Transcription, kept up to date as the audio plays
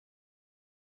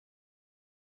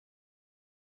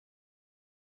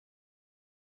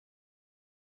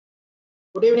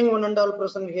Good evening, one and all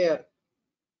present here.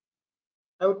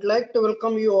 I would like to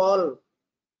welcome you all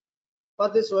for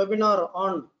this webinar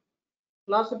on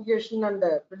classification and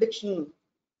prediction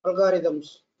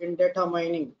algorithms in data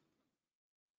mining.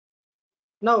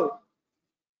 Now,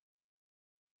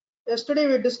 yesterday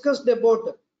we discussed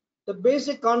about the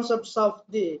basic concepts of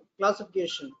the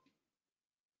classification.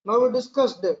 Now we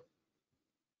discussed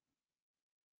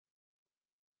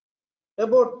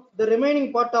about the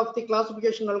remaining part of the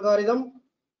classification algorithm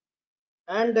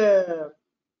and the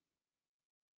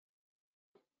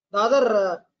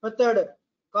other method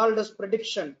called as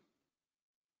prediction.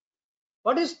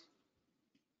 What is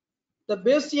the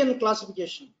Bayesian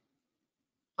classification?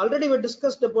 Already we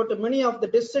discussed about many of the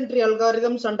decision tree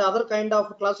algorithms and other kind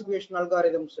of classification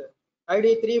algorithms.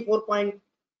 ID3,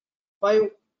 4.5,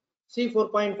 C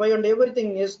 4.5 and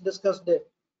everything is discussed.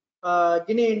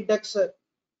 Gini index,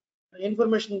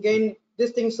 information gain,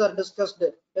 these things are discussed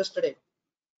yesterday.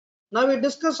 Now we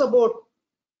discuss about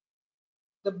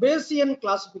the Bayesian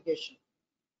classification.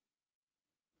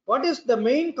 What is the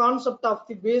main concept of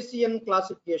the Bayesian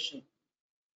classification?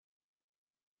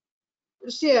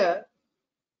 It's a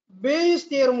Bayes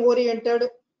theorem oriented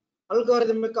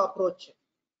algorithmic approach.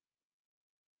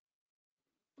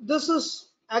 This is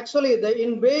actually the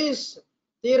in Bayes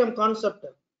theorem concept.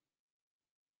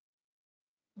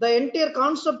 The entire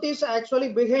concept is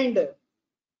actually behind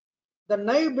the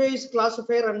naive Bayes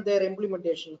classifier and their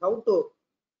implementation. How to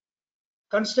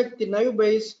construct the naive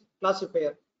Bayes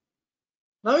classifier.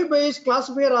 Naive Bayes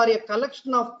classifier are a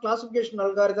collection of classification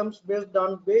algorithms based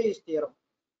on Bayes theorem.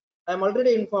 I am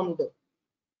already informed.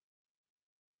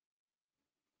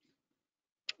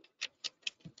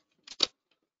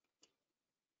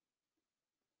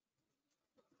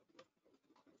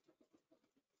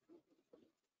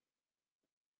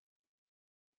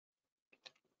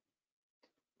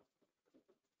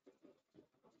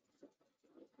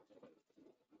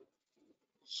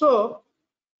 So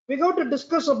we got to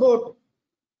discuss about,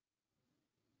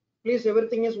 please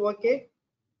everything is okay.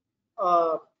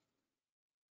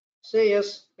 Say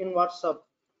yes in WhatsApp.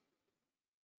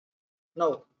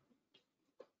 Now.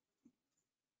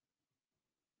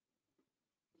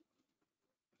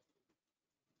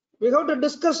 We have to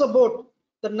discuss about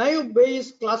the naive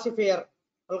Bayes classifier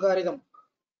algorithm.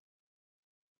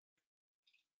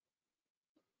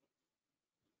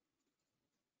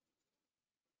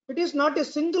 It is not a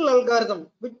single algorithm,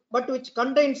 but which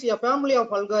contains a family of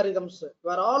algorithms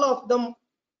where all of them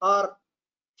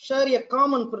share a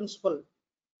common principle.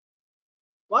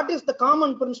 What is the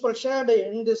common principle shared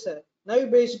in this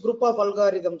naive Bayes group of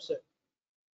algorithms?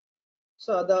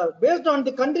 So based on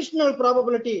the conditional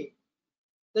probability,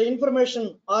 the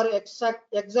information are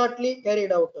exactly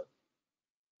carried out.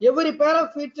 Every pair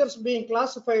of features being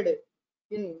classified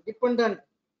in dependent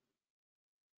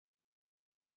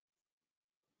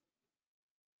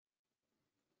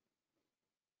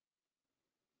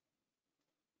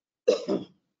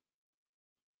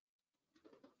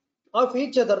of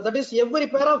each other. That is, every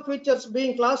pair of features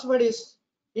being classified is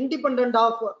independent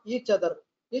of each other.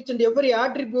 Each and every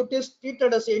attribute is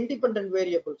treated as independent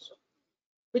variables,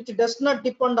 which does not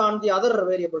depend on the other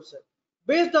variables.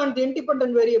 Based on the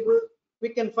independent variable, we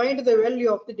can find the value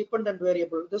of the dependent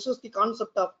variable. This is the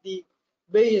concept of the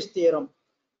Bayes theorem.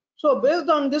 So based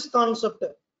on this concept,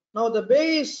 now the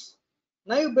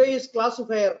naive Bayes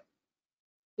classifier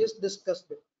is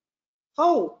discussed.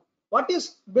 How? What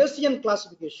is Bayesian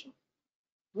classification?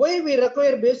 Why we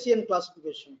require Bayesian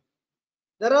classification?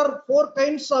 There are four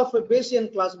kinds of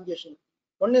Bayesian classification.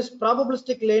 One is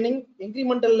probabilistic learning,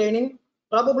 incremental learning,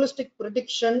 probabilistic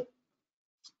prediction,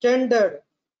 standard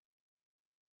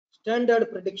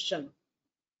prediction.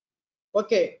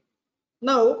 Okay.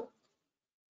 Now,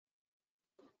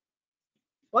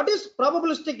 what is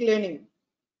probabilistic learning?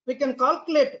 We can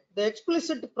calculate the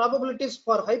explicit probabilities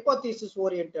for hypothesis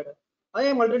oriented. I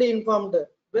am already informed,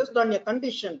 based on a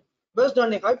condition, based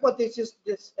on a hypothesis,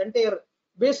 this entire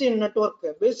Bayesian network,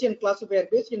 Bayesian classifier,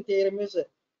 Bayesian theorem is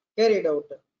carried out.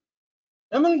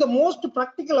 Among the most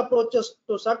practical approaches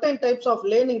to certain types of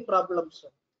learning problems,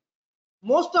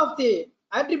 most of the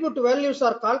attribute values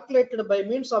are calculated by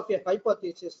means of a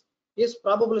hypothesis is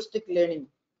probabilistic learning.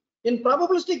 In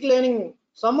probabilistic learning,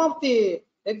 some of the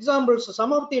examples,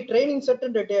 some of the training set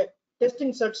and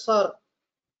testing sets are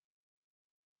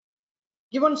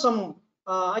given some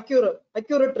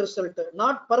accurate result,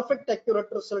 not perfect accurate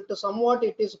result, somewhat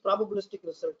it is probabilistic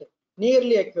result,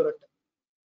 nearly accurate.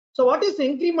 So what is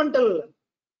incremental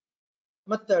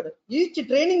method? Each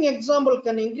training example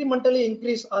can incrementally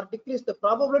increase or decrease the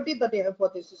probability that a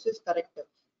hypothesis is correct.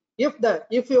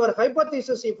 If your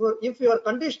hypothesis, if your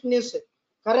condition is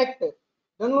correct,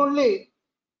 then only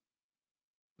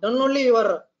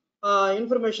your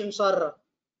informations are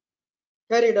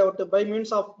carried out by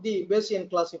means of the Bayesian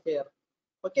classifier.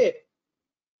 Okay,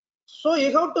 so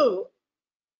you have to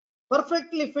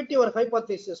perfectly fit your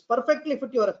hypothesis, perfectly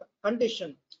fit your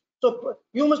condition. So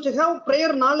you must have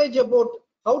prior knowledge about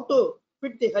how to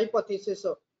fit the hypothesis,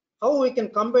 how we can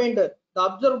combine the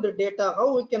observed data,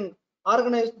 how we can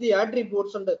organize the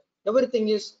attributes, and everything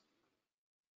is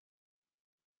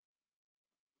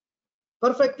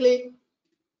perfectly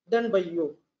done by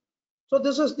you. So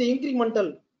this is the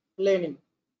incremental learning.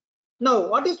 Now,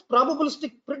 what is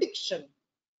probabilistic prediction?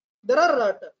 There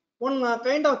are one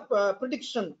kind of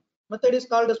prediction method is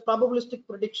called as probabilistic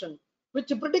prediction,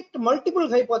 which predict multiple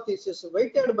hypotheses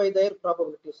weighted by their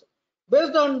probabilities.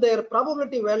 Based on their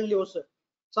probability values,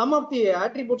 some of the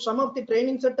attributes, some of the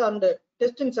training set and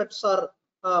testing sets are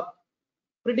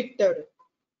predicted.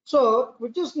 So,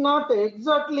 which is not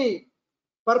exactly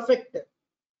perfect,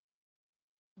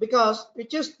 because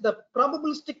which is the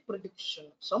probabilistic prediction,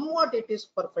 somewhat it is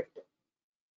perfect.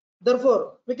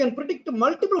 Therefore, we can predict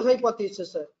multiple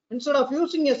hypotheses. Instead of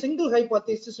using a single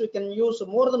hypothesis, we can use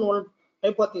more than one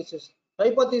hypothesis.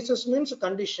 Hypothesis means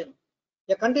condition.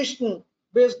 A condition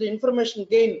based information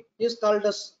gain is called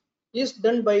as, is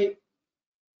done by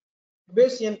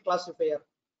Bayesian classifier.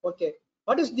 Okay,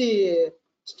 what is the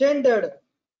standard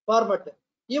format?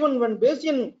 Even when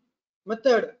Bayesian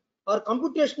method are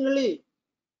computationally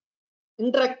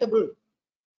interactable,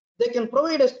 they can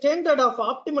provide a standard of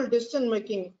optimal decision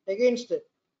making against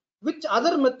which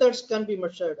other methods can be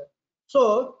measured.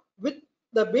 So with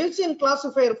the Bayesian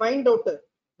classifier find out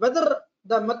whether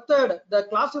the method, the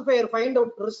classifier find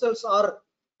out results are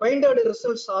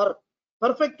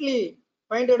perfectly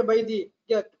founded by the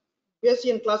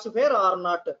Bayesian classifier or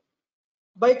not,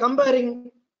 by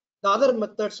comparing the other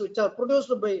methods which are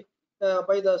produced by the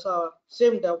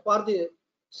for the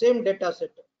same data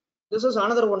set. This is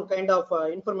another one kind of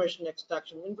information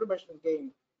extraction, information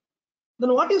gain.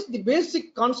 Then what is the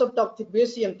basic concept of the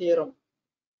Bayesian theorem?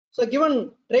 So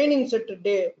given training set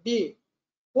D,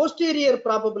 posterior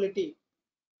probability,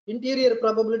 interior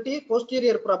probability,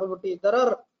 posterior probability, there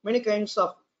are many kinds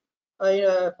of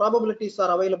probabilities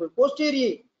are available.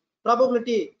 Posterior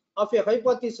probability of a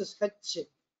hypothesis H,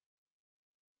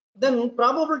 then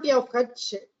probability of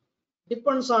H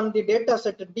depends on the data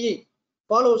set D,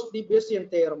 follows the Bayesian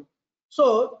theorem.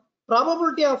 So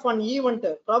probability of an event,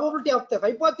 probability of the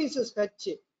hypothesis H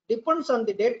depends on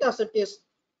the data set is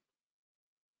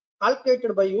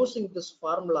calculated by using this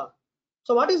formula.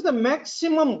 So what is the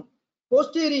maximum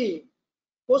posterior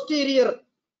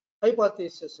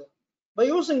hypothesis? By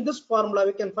using this formula,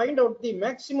 we can find out the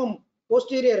maximum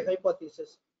posterior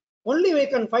hypothesis. Only we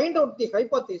can find out the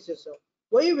hypothesis.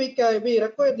 Why we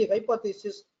require the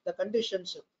hypothesis, the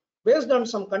conditions. Based on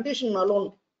some condition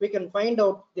alone, we can find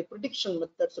out the prediction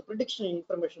methods, the prediction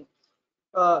information.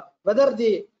 Whether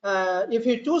the if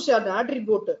you choose an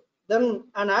attribute, then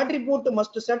an attribute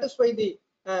must satisfy the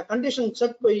condition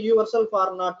set by yourself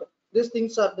or not. These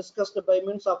things are discussed by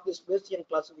means of this Bayesian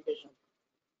classification.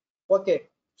 Okay,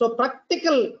 so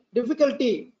practical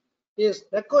difficulty is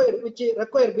required, which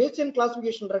require Bayesian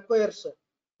classification requires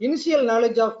initial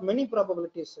knowledge of many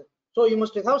probabilities. So you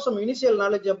must have some initial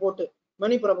knowledge about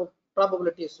many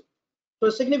probabilities. So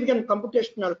significant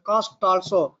computational cost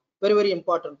also very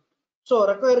important. So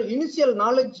require initial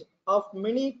knowledge of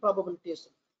many probabilities.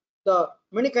 The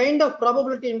many kind of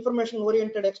probability information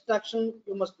oriented extraction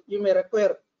you may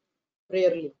require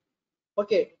rarely.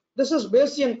 Okay, this is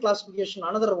Bayesian classification,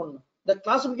 another one. The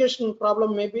classification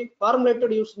problem may be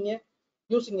formulated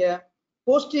using a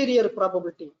posterior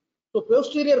probability. So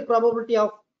posterior probability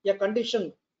of a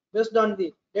condition based on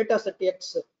the data set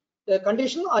X, the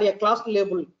condition or a class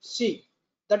label C,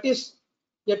 that is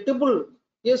a tuple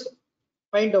is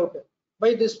find out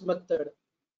by this method.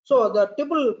 So the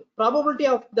tuple probability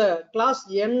of the class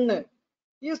N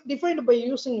is defined by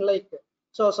using like,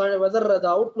 so whether the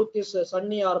outlook is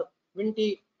sunny or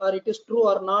windy or it is true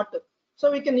or not.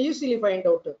 So we can easily find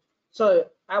out. So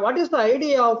what is the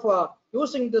idea of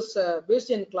using this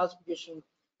Bayesian classification?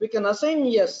 We can assign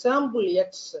a sample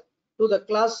X to the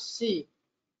class C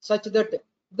such that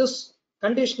this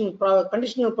conditional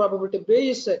probability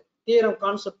Bayes theorem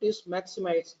concept is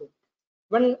maximized.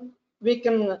 When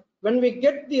we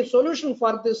get the solution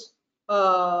for this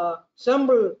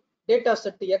sample data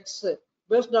set X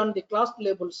based on the class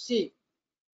label C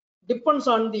depends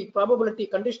on the probability,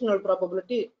 conditional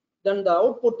probability, then the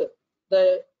output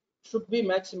should be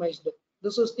maximized.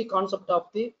 This is the concept of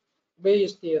the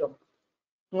Bayes theorem.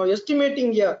 Now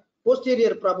estimating a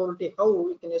posterior probability, how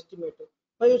we can estimate it?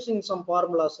 By using some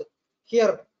formulas.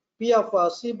 Here P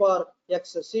of C bar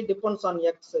X. C depends on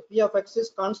X. P of X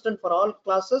is constant for all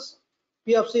classes.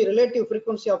 P of C relative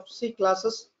frequency of C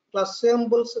classes, class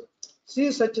samples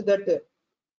C such that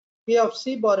P of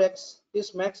C bar X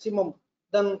is maximum.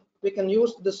 Then we can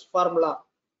use this formula.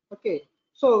 Okay.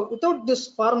 So without this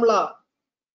formula,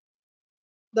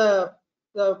 the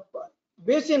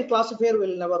Bayesian classifier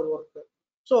will never work.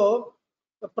 So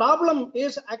the problem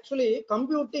is actually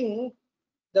computing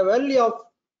the value of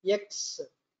X,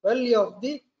 value of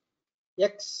the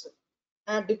X,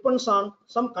 and depends on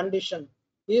some condition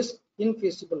is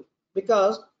infeasible,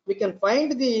 because we can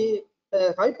find the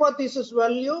hypothesis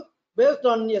value based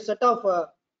on a set of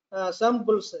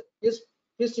samples is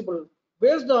feasible.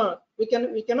 Based on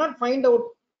we cannot find out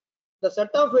the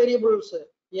set of variables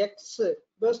X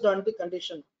based on the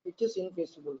condition, which is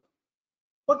infeasible.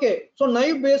 Okay, so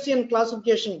naive Bayesian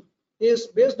classification is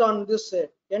based on this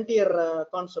entire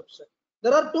concepts.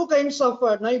 There are two kinds of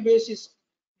naive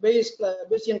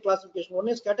Bayesian classification. One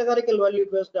is categorical value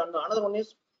based, and another one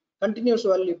is continuous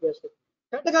value based.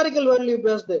 Categorical value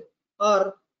based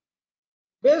are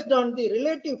based on the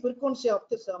relative frequency of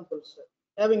the samples,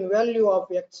 having value of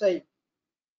xi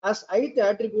as ith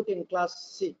attribute in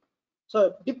class C. So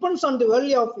it depends on the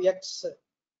value of X.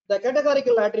 The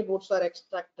categorical attributes are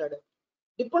extracted.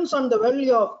 Depends on the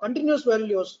value of continuous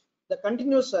values. The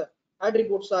continuous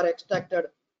attributes are extracted.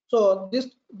 So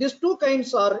these two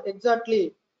kinds are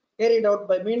exactly carried out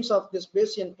by means of this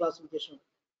Bayesian classification.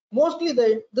 Mostly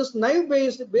this naive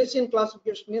Bayesian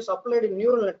classification is applied in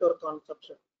neural network concepts.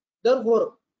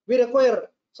 Therefore, we require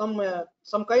some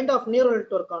kind of neural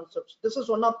network concepts. This is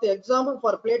one of the example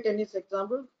for play tennis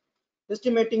example,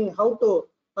 estimating how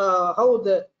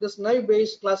this naive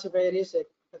Bayes classifier is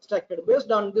extracted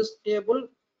based on this table,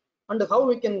 and how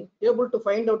we can able to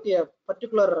find out a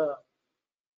particular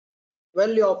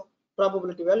value of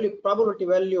probability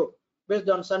value based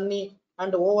on sunny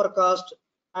and overcast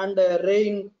and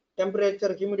rain,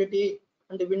 temperature, humidity,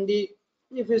 and windy.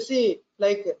 If you see,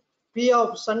 like P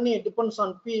of sunny depends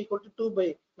on P equal to 2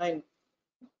 by 9.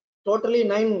 Totally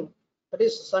 9, that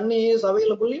is sunny is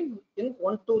available in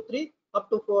 1, 2, 3 up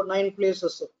to 4, 9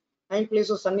 places. 9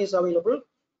 places sun is available,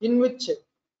 in which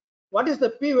what is the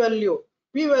P value?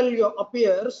 P value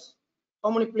appears how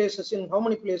many places? In how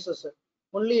many places?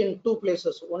 Only in 2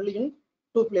 places. Only in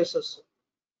 2 places.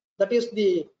 That is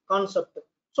the concept.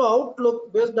 So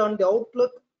outlook, based on the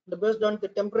outlook, based on the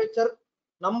temperature,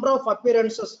 number of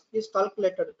appearances is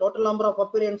calculated. Total number of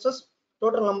appearances,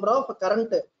 total number of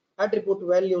current attribute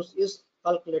values is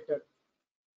calculated.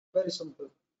 Very simple.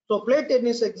 So play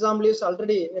tennis example is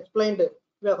already explained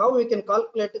how we can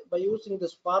calculate by using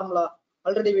this formula.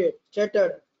 Already we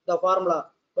stated the formula.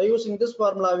 By using this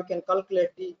formula, we can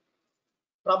calculate the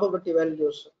probability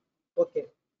values. Okay.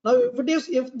 Now,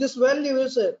 if this value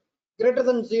is greater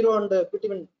than 0 and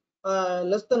between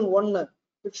less than 1,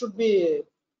 it should be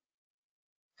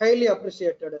highly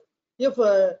appreciated. If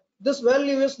this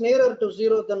value is nearer to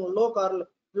 0, then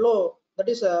low, that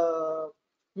is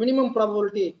minimum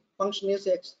probability function is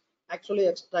actually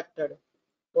extracted.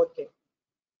 Okay.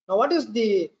 Now, what is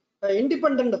the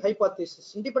independent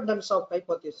hypothesis? Independence of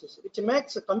hypothesis, which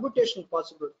makes a computation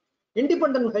possible.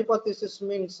 Independent hypothesis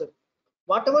means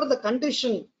whatever the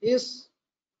condition is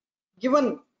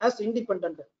given as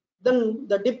independent, then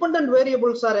the dependent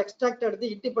variables are extracted.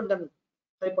 The independent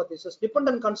hypothesis,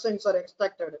 dependent constraints are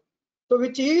extracted, so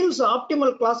which yields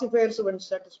optimal classifiers when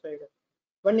satisfied.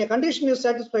 When a condition is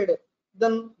satisfied,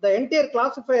 then the entire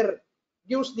classifier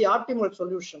gives the optimal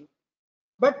solution.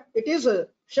 But it is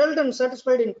seldom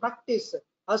satisfied in practice,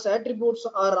 as attributes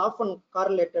are often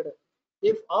correlated.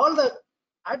 If all the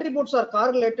attributes are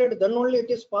correlated, then only it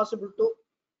is possible to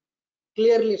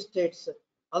clearly states.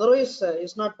 Otherwise,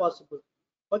 it's not possible.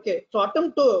 Okay, so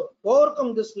attempt to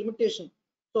overcome this limitation.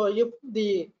 So if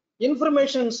the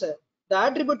informations, the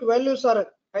attribute values are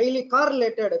highly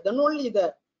correlated, then only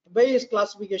the Bayes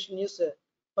classification is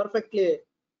perfectly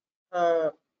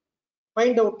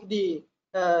find out the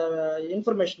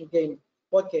information gain.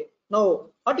 Okay, now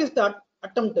what is the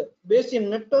attempt? Bayesian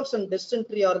networks and decision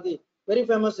tree are the very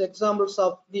famous examples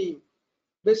of the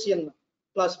Bayesian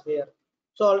classifier.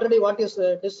 So already what is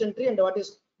decision tree and what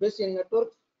is Bayesian network,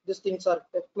 these things are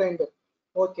explained.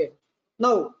 Okay,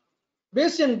 now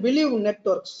Bayesian belief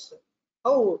networks,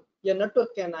 how a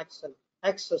network can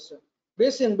access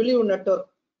Bayesian belief network.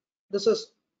 This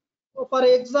is, for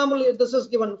example, this is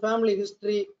given family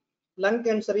history, lung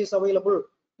cancer is available.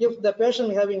 If the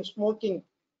patient having smoking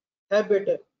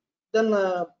habit, then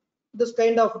this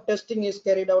kind of testing is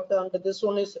carried out, and this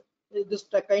one is this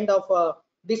kind of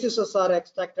diseases are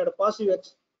extracted.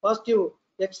 Positive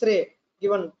X-ray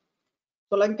given.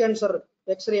 So lung cancer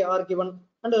X-ray are given,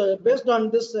 and based on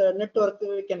this network,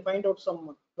 we can find out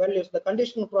some values. The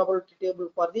conditional probability table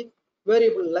for the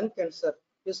variable lung cancer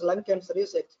is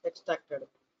extracted.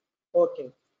 Okay.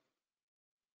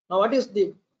 Now, what is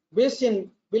the Bayesian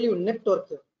belief network?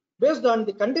 Based on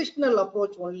the conditional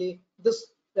approach only,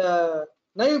 this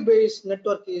naive Bayes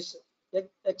network is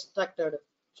extracted.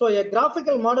 So, a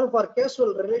graphical model for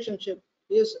causal relationship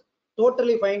is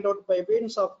totally found out by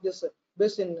means of this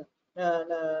Bayesian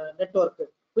network,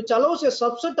 which allows a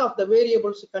subset of the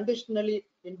variables conditionally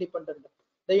independent.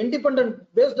 The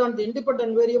independent, based on the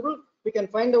independent variable, we can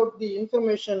find out the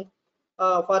information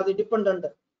for the dependent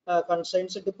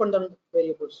constraints, dependent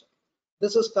variables.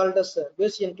 This is called as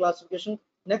Bayesian classification.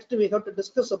 Next, we have to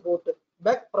discuss about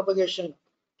backpropagation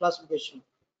classification.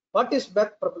 What is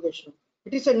backpropagation?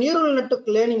 It is a neural network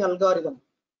learning algorithm.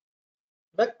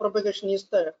 Backpropagation is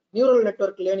the neural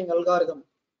network learning algorithm.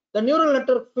 The neural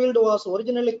network field was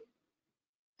originally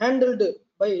handled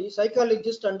by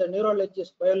psychologists and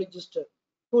neurologists, biologists,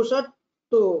 who sought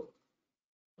to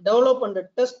develop and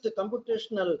test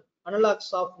computational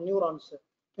analogs of neurons.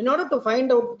 In order to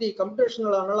find out the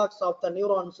computational analogs of the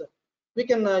neurons, we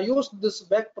can use this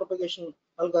backpropagation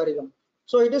algorithm.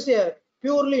 So it is a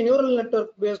purely neural network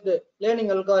based learning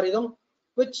algorithm,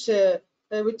 which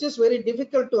is very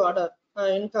difficult to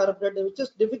incorporate, which is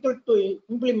difficult to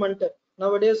implement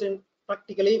nowadays in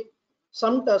practically.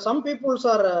 Some people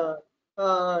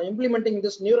are implementing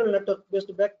this neural network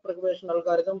based backpropagation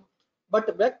algorithm,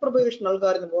 but backpropagation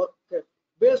algorithm work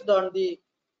based on the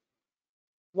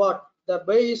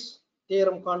Bayes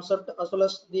theorem concept, as well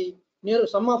as the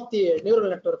some of the neural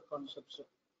network concepts.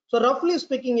 So roughly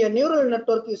speaking, a neural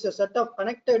network is a set of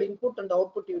connected input and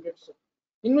output units,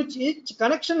 in which each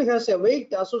connection has a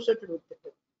weight associated with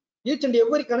it. Each and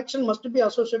every connection must be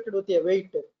associated with a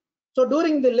weight. So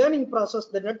during the learning process,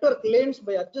 the network learns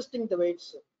by adjusting the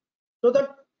weights, so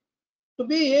that to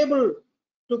be able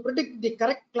to predict the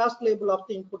correct class label of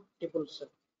the input tuples.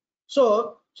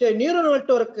 So, say neural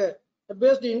network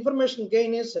based information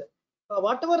gain is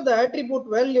whatever the attribute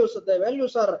values, the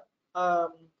values are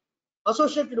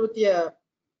associated with a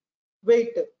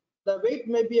weight. The weight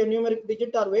may be a numeric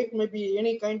digit, or weight may be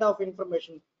any kind of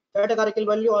information, categorical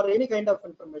value or any kind of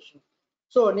information.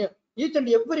 So each and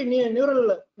every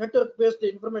neural network based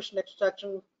information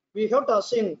extraction, we have to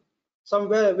assign some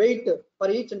weight for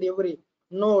each and every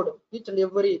node, each and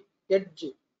every edge.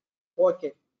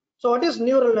 Okay. So what is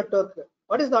neural network?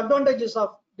 What is the advantages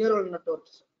of neural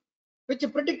networks? Which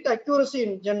predict accuracy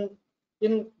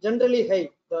in generally high.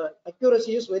 The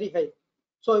accuracy is very high.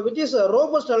 So which is a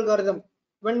robust algorithm.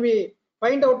 When we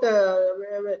find out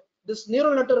this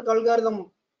neural network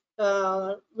algorithm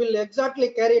will exactly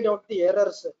carry out the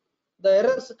errors. The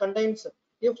errors contains,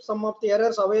 if some of the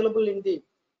errors available in the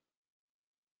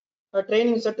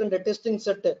training set and the testing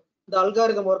set, the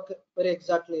algorithm work very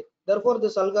exactly. Therefore,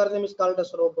 this algorithm is called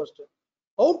as robust.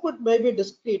 Output may be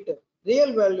discrete,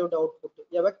 real valued output.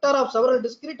 A vector of several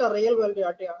discrete or real valued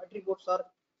attributes are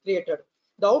created.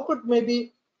 The output may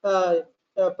be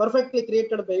perfectly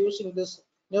created by using this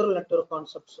neural network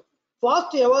concepts.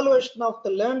 Fast evaluation of the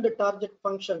learned target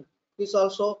function is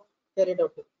also carried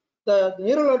out. The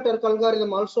neural network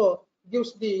algorithm also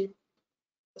gives the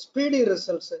speedy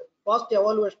results, fast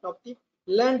evaluation of the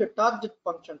learned target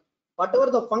function. Whatever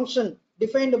the function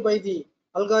defined by the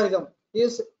algorithm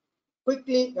is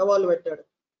quickly evaluated.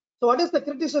 So what is the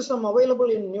criticism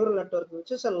available in neural network,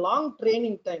 which is a long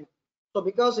training time? So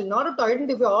because in order to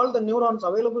identify all the neurons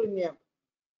available in a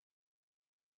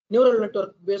neural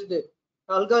network based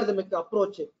algorithmic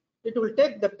approach, it will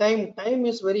take the time. Time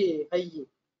is very high.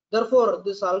 Therefore,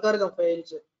 this algorithm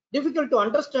fails. Difficult to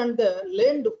understand the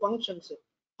learned functions.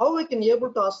 How we can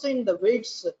able to assign the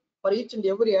weights for each and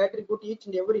every attribute, each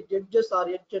and every edges or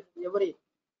every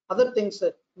other things,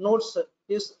 nodes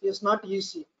is not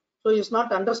easy. So it's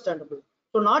not understandable.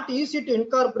 So not easy to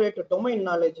incorporate domain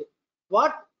knowledge.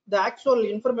 What the actual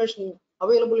information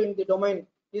available in the domain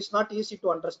is not easy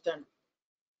to understand.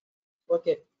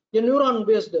 Okay, a neuron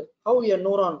based, how a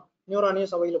neuron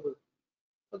is available.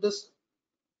 So this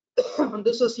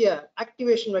this is a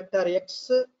activation vector X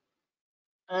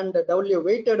and W,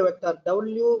 weighted vector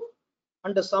W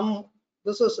and sum.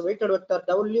 This is weighted vector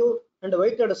W and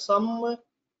weighted sum.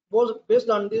 Both based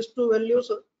on these two values,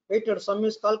 weighted sum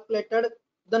is calculated.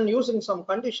 Then using some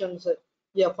conditions,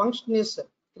 a function is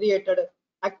created,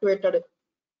 activated,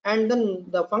 and then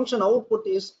the function output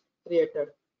is created.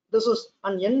 This is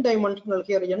an n-dimensional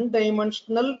here.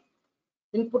 N-dimensional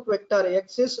input vector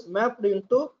X is mapped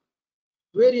into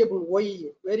variable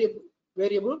Y.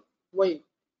 Variable Y.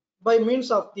 by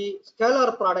means of the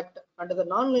scalar product and the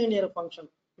nonlinear function.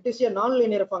 It is a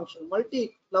nonlinear function,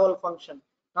 multi-level function.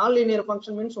 Nonlinear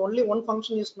function means only one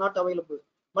function is not available.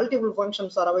 Multiple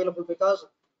functions are available because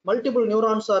multiple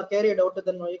neurons are carried out,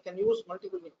 then you can use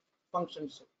multiple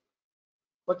functions.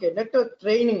 Okay, network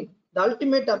training. The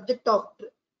ultimate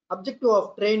objective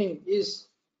of training is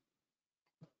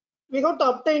we got to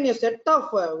obtain a set of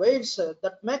weights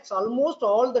that makes almost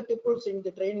all the tuples in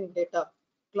the training data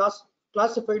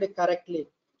classified correctly.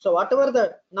 So whatever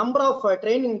the number of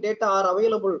training data are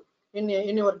available in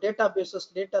your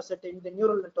databases data set in the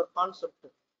neural network concept,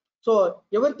 so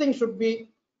everything should be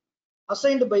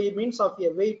assigned by means of a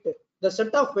weight. The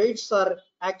set of weights are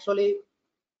actually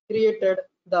created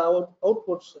the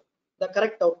outputs, the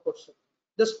correct outputs.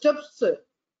 The steps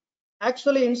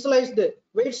actually initialized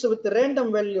weights with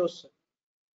random values.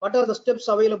 What are the steps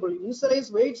available?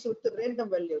 Initialize weights with random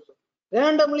values.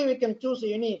 Randomly we can choose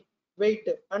any weight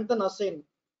and then assign,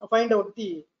 find out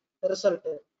the result.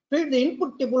 Feed the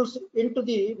input tables into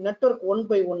the network one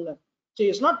by one. So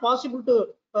it's not possible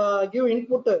to give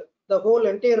input the whole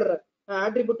entire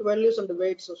attribute values and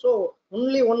weights. So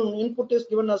only one input is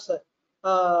given as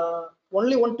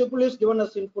only one tuple is given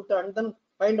as input and then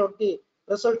find out the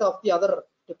result of the other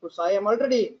tuples. I am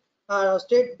already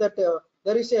state that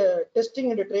there is a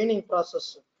testing and a training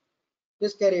process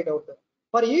is carried out.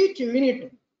 For each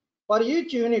unit,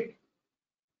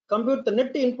 compute the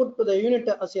net input to the unit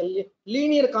as a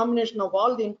linear combination of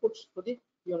all the inputs to the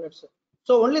units.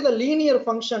 So only the linear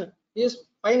function is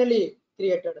finally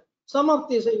created. Some of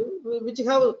these which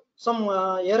have some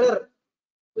error,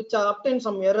 which obtain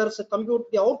some errors, compute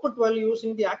the output value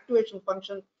using the activation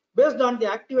function. Based on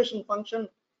the activation function,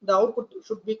 the output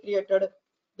should be created.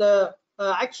 The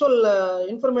actual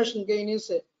information gain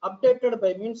is updated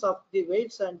by means of the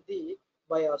weights and the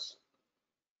bias.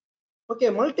 Okay,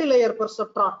 multi-layer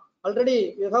perceptron.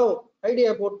 Already you have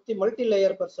idea about the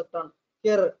multi-layer perceptron.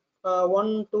 Here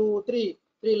 1, 2, 3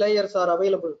 layers are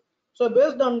available. So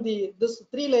based on this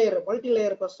 3-layer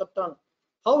multi-layer perceptron,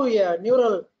 how a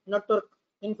neural network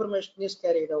information is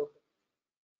carried out.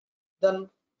 Then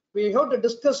we have to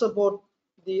discuss about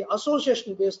the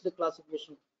association based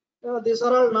classification. These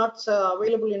are all not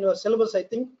available in your syllabus. I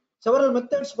think several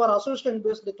methods for association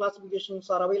based classifications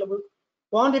are available.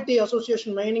 Quantity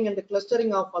association mining and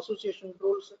clustering of association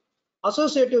rules,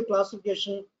 associative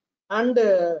classification, and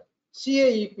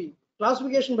CAEP,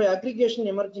 classification by aggregation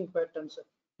emerging patterns.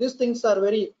 These things are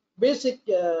very basic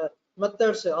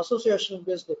methods, association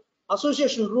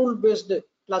rule based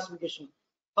classification.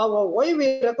 Why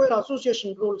we require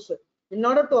association rules? In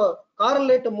order to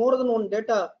correlate more than one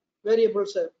data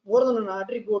variables, more than an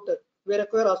attribute, we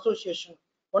require association.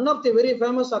 One of the very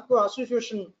famous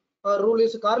association rule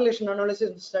is correlation analysis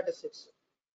in statistics.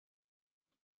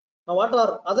 Now what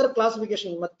are other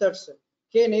classification methods?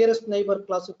 K nearest neighbor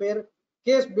classifier,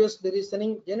 case based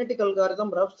reasoning, genetic algorithm,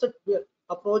 rough set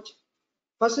approach,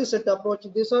 fuzzy set approach.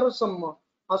 These are some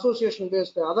association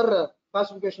based other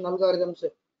classification algorithms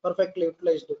perfectly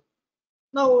utilized.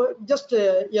 Now just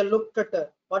a look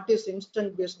at what is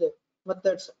instant based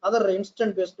methods, other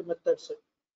instant based methods.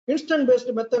 Instant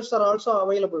based methods are also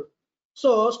available.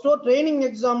 So store training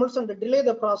examples and delay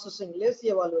the processing, lazy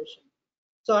evaluation.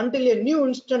 So until a new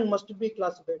instant must be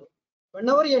classified.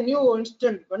 Whenever a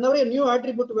new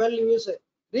attribute value is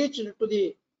reached to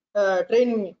the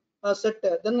training set,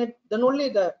 then only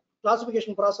the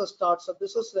classification process starts. So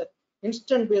this is the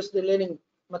instant based learning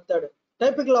method.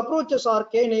 Typical approaches are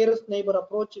K nearest neighbor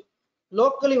approach,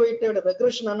 locally weighted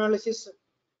regression analysis,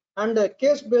 and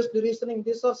case based reasoning.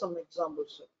 These are some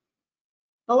examples.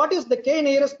 Now what is the K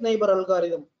nearest neighbor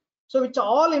algorithm? So which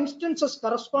all instances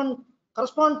correspond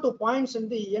to points in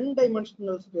the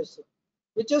n-dimensional space,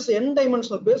 which is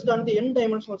n-dimensional, based on the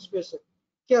n-dimensional space.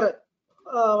 Here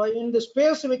in the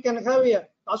space we can have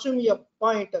assume a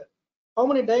point. How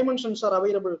many dimensions are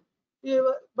available?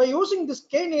 By using this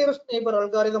K nearest neighbor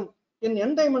algorithm in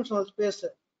n-dimensional space,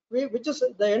 which is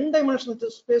the n-dimensional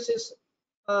space is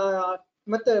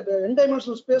method.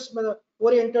 N-dimensional space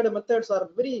oriented methods are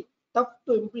very tough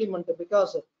to implement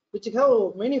because which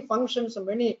have many functions,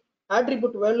 many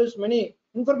attribute values, many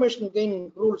information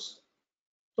gain rules.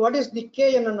 So what is the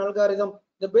KNN algorithm?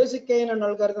 The basic KNN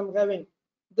algorithm having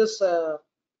this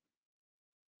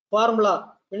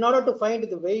formula. In order to find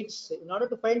the weights,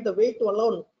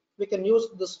 alone, we can use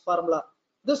this formula.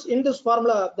 In this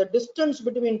formula, the distance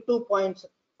between 2 points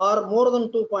or more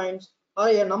than 2 points or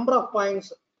a number of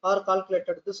points are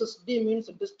calculated. This is D, means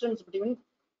distance between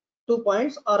 2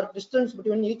 points or distance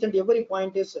between each and every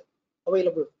point is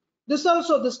available. This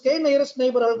K nearest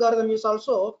neighbor algorithm is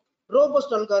also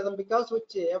robust algorithm because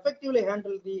which effectively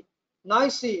handle the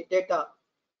noisy data.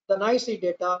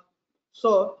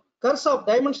 So curse of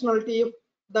dimensionality, if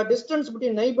the distance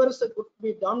between neighbors could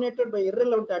be dominated by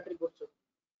irrelevant attributes.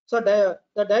 So the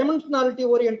dimensionality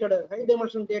oriented high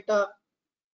dimension data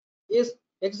is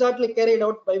exactly carried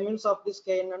out by means of this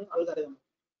KNN algorithm.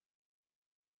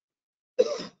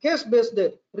 Case based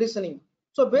reasoning.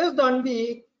 So based on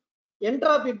the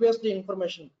entropy based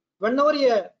information, whenever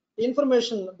a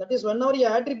information, that is whenever a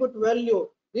attribute value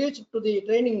reach to the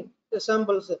training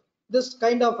samples, this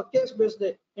kind of case based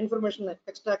information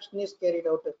extraction is carried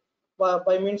out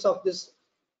by means of this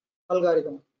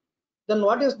algorithm. Then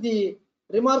what is the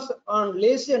remarks on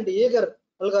lazy and eager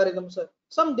algorithms?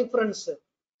 Some difference.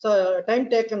 So time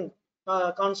taken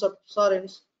concepts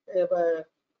are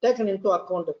taken into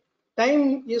account.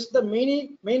 Time is the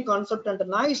main concept, and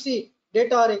noisy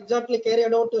data are exactly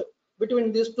carried out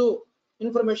between these two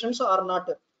informations or not.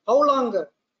 How long,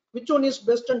 which one is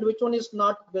best and which one is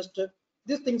not best.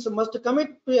 These things must commit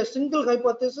to a single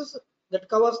hypothesis that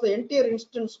covers the entire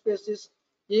instance space,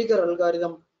 eager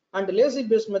algorithm, and lazy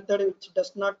based method which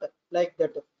does not like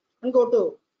that. And go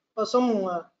to some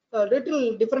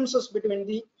little differences between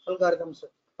the algorithms.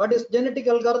 What is genetic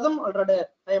algorithm? Already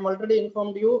I am already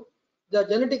informed you. The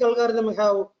genetic algorithm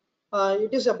have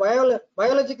it is a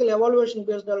biological evaluation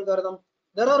based algorithm.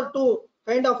 There are two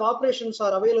kind of operations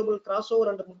are available: crossover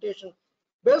and mutation.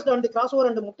 Based on the crossover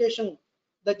and mutation,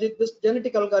 this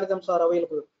genetic algorithms are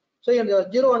available. So in the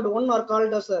 0 and 1 are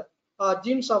called as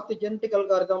genes of the genetic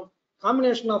algorithm.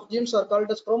 Combination of genes are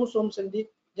called as chromosomes in the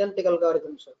genetic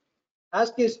algorithms.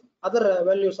 ASCII other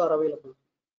values are available.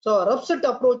 So Rupset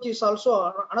approach is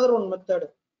also another one method.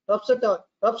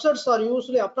 Rupsets are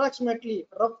usually approximately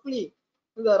roughly.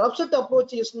 The Rupset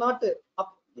approach is not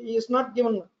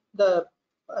given the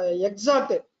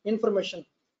exact information,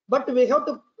 but we have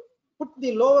to put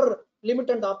the lower limit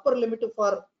and upper limit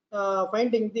for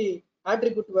finding the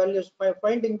attribute values, by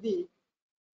finding the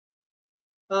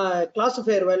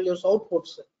classifier values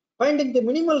outputs. Finding the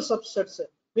minimal subsets,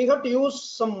 we have to use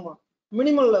some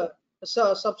minimal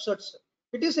subsets.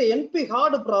 It is a NP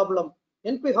hard problem.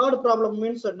 NP hard problem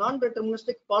means a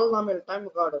non-deterministic polynomial time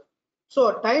hard.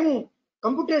 So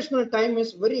computational time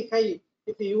is very high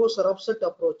if you use a Rupset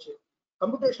approach.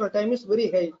 Computational time is very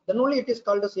high. Then only it is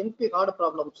called as NP hard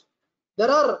problems.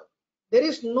 There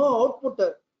is no output,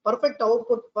 perfect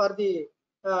output for the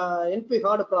NP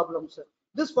hard problems.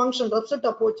 This function Rupset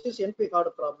approach is NP hard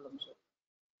problems.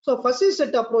 So fuzzy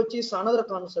set approach is another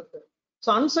concept.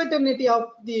 So uncertainty of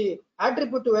the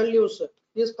attribute values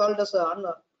is called as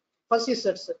fuzzy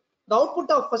sets. The output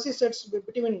of fuzzy sets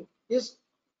between is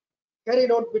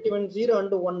carried out between 0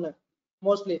 and 1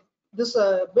 mostly. This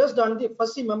based on the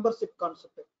fuzzy membership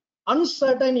concept.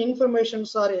 Uncertain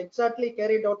informations are exactly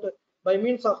carried out by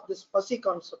means of this fuzzy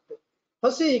concept.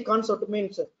 Fuzzy concept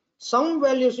means some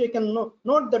values, we can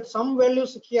note that some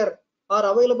values here are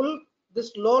available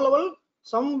this low level,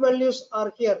 some values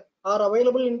are here are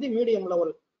available in the medium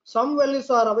level, some values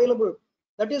are available,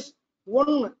 that is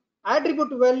one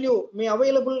attribute value may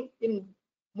available in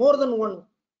more than one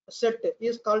set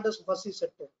is called as fuzzy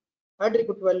set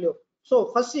attribute value. So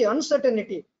fuzzy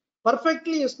uncertainty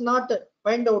perfectly is not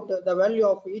find out the value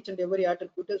of each and every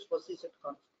attribute is fuzzy set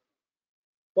concept.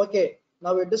 Okay,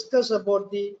 now we discuss about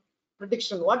the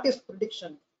prediction. What is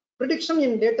prediction? Prediction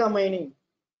in data mining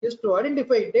is to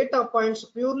identify data points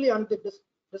purely on the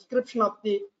description of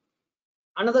the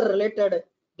another related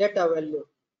data value.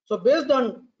 So based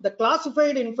on the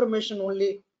classified information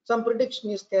only, some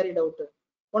prediction is carried out.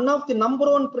 One of the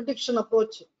number one prediction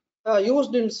approach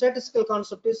used in statistical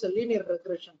concept is a linear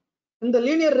regression. In the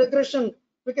linear regression,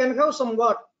 we can have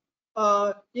somewhat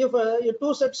if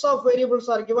two sets of variables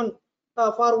are given,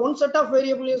 for one set of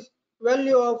variable is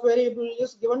value of variable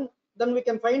is given, then we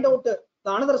can find out the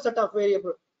another set of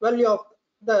variable value of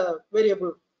the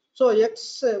variable. So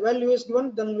x value is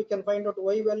given, then we can find out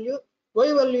y value.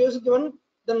 Y value is given,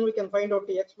 then we can find out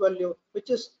the x value,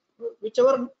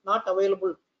 whichever not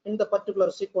available in the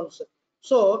particular sequence.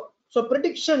 So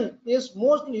prediction is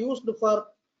mostly used for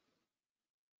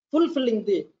fulfilling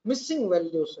the missing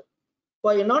values.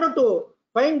 But in order to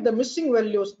find the missing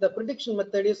values, the prediction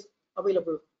method is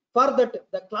available. For that,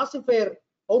 the classifier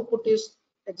output is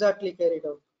exactly carried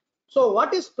out. So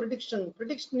what is prediction?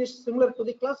 Prediction is similar to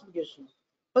the classification.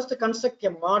 First, construct a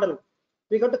model.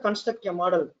 We got to construct a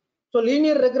model. So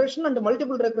linear regression and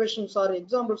multiple regressions are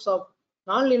examples of,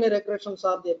 non-linear regressions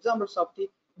are the examples of the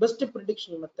best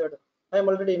prediction method. I am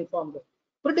already informed.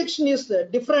 Prediction is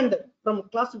different from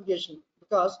classification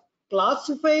because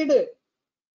classified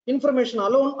information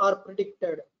alone are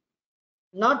predicted.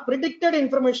 not predicted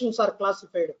informations are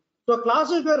classified. So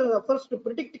classifier refers to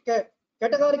predict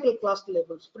categorical class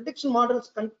labels. Prediction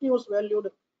models continuous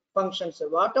valued functions.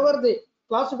 Whatever the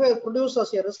classifier produces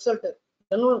as a result,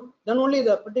 then only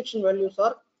the prediction values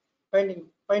are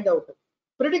find out.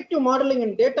 Predictive modeling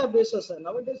in databases.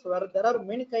 Nowadays, where there are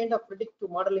many kind of predictive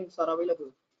modelings are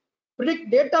available.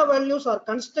 Predict data values or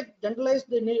construct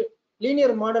generalized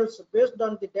linear models based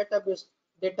on the database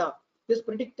data. This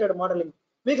predicted modeling.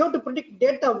 We have to predict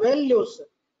data values.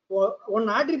 One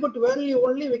attribute value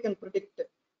only we can predict,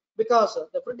 because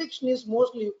the prediction is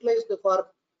mostly utilized for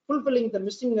fulfilling the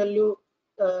missing value,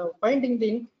 finding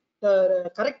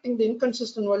the correcting the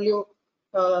inconsistent value,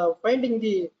 finding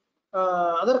the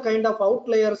other kind of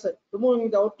outliers,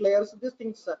 removing the outliers. These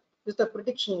things is the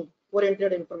prediction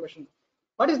oriented information.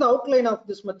 What is the outline of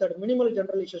this method? Minimal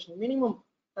generalization. Minimum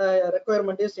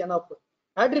requirement is enough.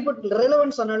 Attribute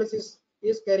relevance analysis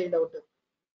is carried out.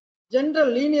 General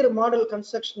linear model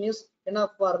construction is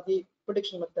enough for the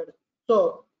prediction method.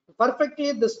 So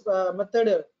perfectly this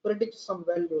method predicts some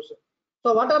values.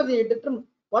 So what are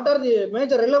the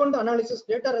major relevant analysis?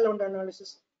 Data relevant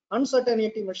analysis,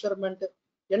 uncertainty measurement,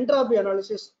 entropy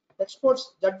analysis,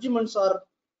 experts judgments are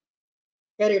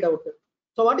carried out.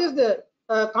 So what is the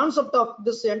concept of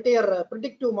this entire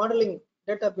predictive modeling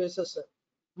databases?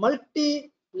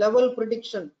 Multi-level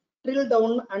prediction, drill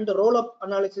down and roll up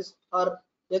analysis are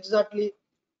exactly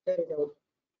carried out.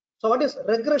 So what is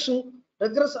regress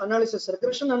analysis?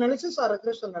 Regression analysis or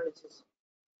regression analysis?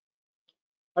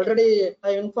 Already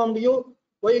I informed you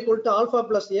y equal to alpha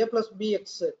plus a plus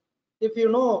bx. If you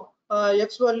know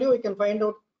x value, you can find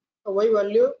out y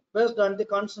value based on the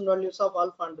constant values of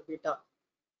alpha and beta.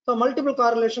 So multiple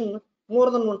correlation,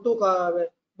 more than one, two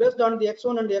based on the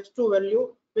x1 and the x2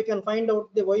 value, we can find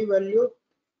out the y value,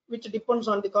 which depends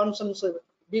on the constants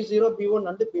b0, b1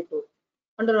 and b2.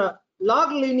 And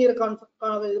log linear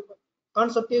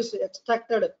concept is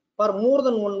extracted for more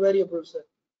than one variables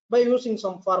by using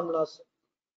some formulas.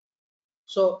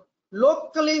 So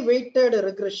locally weighted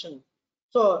regression.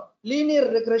 So linear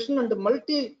regression and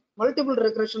multiple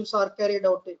regressions are carried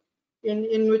out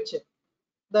in which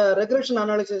the regression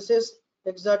analysis is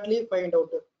exactly find out.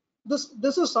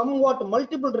 This is somewhat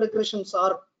multiple regressions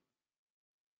are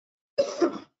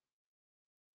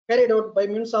carried out by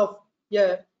means of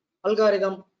a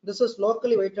algorithm. This is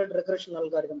locally weighted regression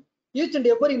algorithm. Each and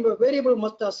every variable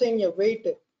must assign a weight,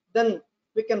 then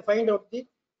we can find out the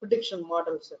prediction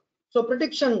models. So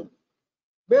prediction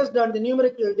based on the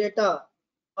numerical data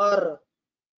are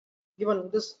given.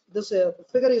 This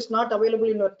figure is not available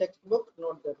in your textbook.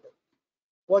 Note that.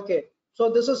 Okay,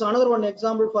 so this is another one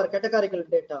example for categorical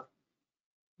data.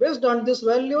 Based on these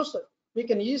values, we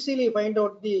can easily find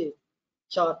out the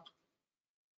chart.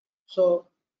 So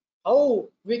how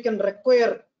we can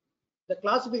require the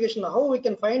classification, how we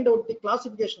can find out the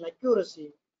classification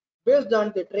accuracy based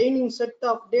on the training set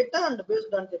of data and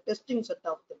based on the testing set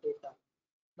of the data.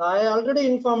 Now, I already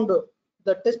informed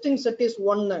the testing set is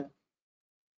 1.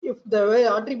 If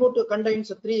the attribute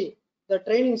contains 3, the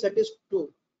training set is 2.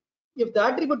 If the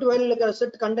attribute value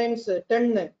set contains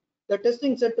 10, the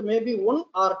testing set may be 1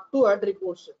 or 2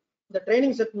 attributes. The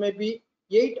training set may be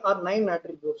 8 or 9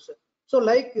 attributes. So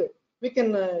like we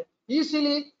can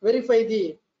easily verify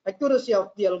the accuracy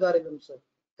of the algorithms.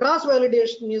 Cross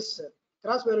validation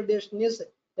is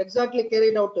exactly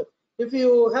carried out. If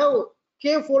you have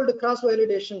k-fold cross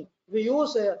validation, we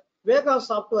use Vega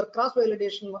software cross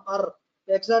validation or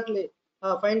exactly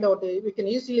find out. We can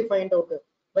easily find out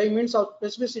by means of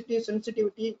specificity,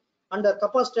 sensitivity, and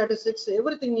kappa statistics.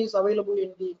 Everything is available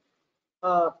in the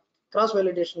cross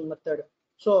validation method.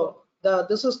 So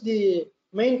this is the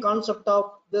main concept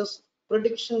of this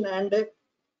prediction and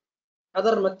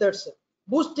other methods.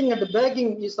 Boosting and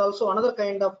bagging is also another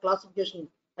kind of classification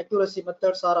accuracy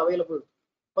methods are available.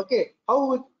 Okay,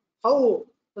 how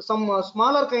some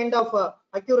smaller kind of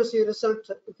accuracy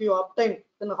results if you obtain,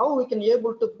 then how we can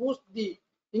able to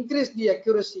increase the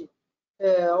accuracy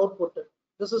output.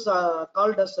 This is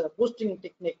called as a boosting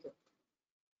technique.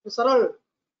 These are all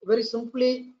very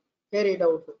simply carried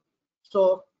out.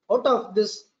 So out of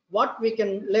this, what we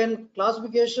can learn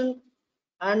classification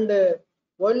and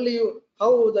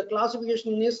how the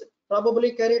classification is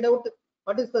probably carried out,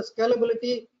 what is the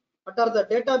scalability, what are the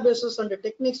databases and the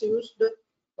techniques used,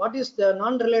 what is the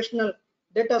non-relational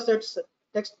data sets,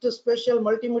 text, spatial,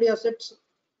 multimedia sets,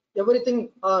 everything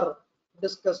are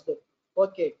discussed.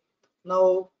 Okay,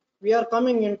 now we are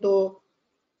coming into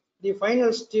the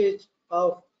final stage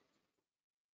of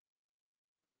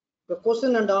the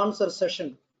question and answer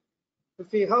session.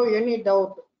 If you have any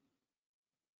doubt,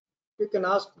 you can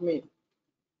ask me.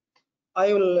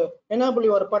 I will enable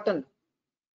your button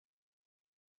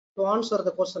to answer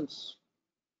the questions.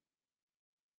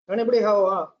 Anybody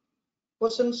have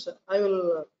questions? I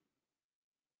will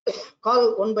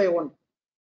call one by one.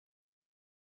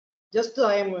 Just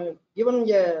I am given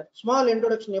a small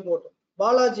introduction about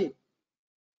Balaji.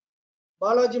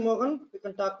 Balaji Mohan, you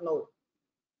can talk now.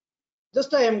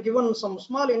 Just I am given some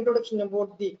small introduction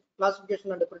about the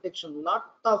classification and the prediction. Lot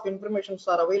of informations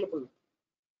are available.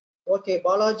 Okay,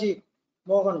 Balaji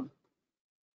Mohan,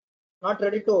 not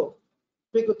ready to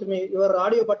speak with me. Your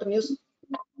audio button is.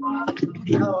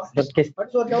 Okay.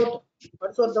 What's your doubt?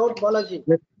 What's your doubt, Balaji?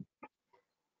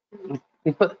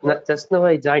 Just now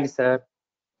I joined, sir.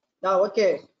 Yeah,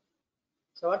 okay.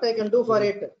 So what I can do for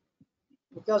it?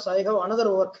 Because I have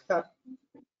another work.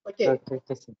 Okay. Okay,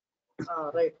 sir.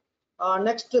 Right.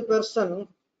 Next person,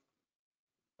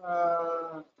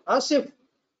 Asif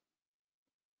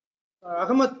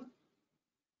Ahmed.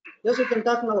 Yes, you can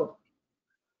talk now.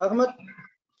 Ahmed,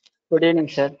 Good evening,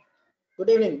 sir. good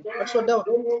evening. What's your doubt?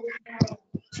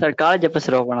 Sir, college எப்ப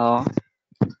sir open ஆகும்?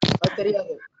 அது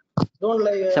தெரியாது. Don't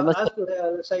like Semester.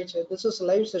 ask sites. This is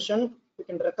live session. You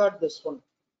can record this one.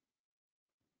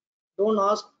 Don't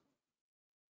ask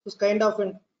this kind of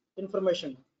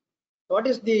information. What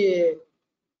is the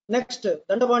next?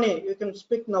 Dandapani, you can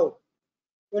speak now.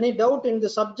 Any doubt in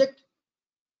the subject?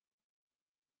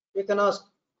 You can ask.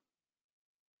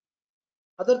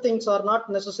 Other things are not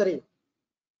necessary.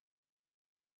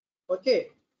 Okay.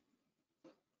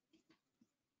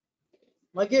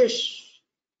 Magesh,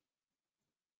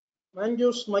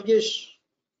 Manjush Magesh,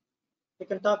 you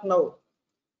can talk now.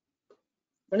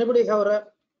 Anybody have a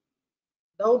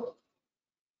doubt?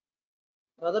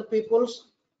 Other people's?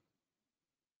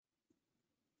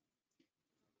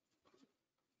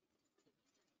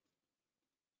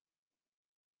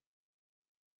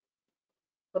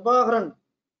 Prabhakaran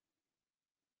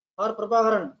or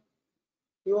Prabhakaran,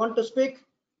 you want to speak?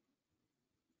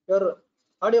 Your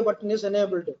audio button is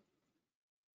enabled.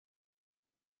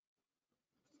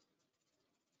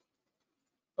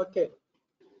 Okay.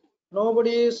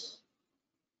 Nobody is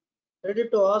ready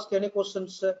to ask any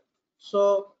questions.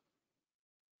 So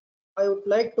I would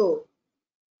like to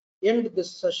end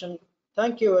this session.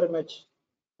 Thank you very much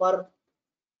for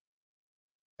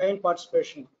kind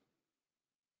participation.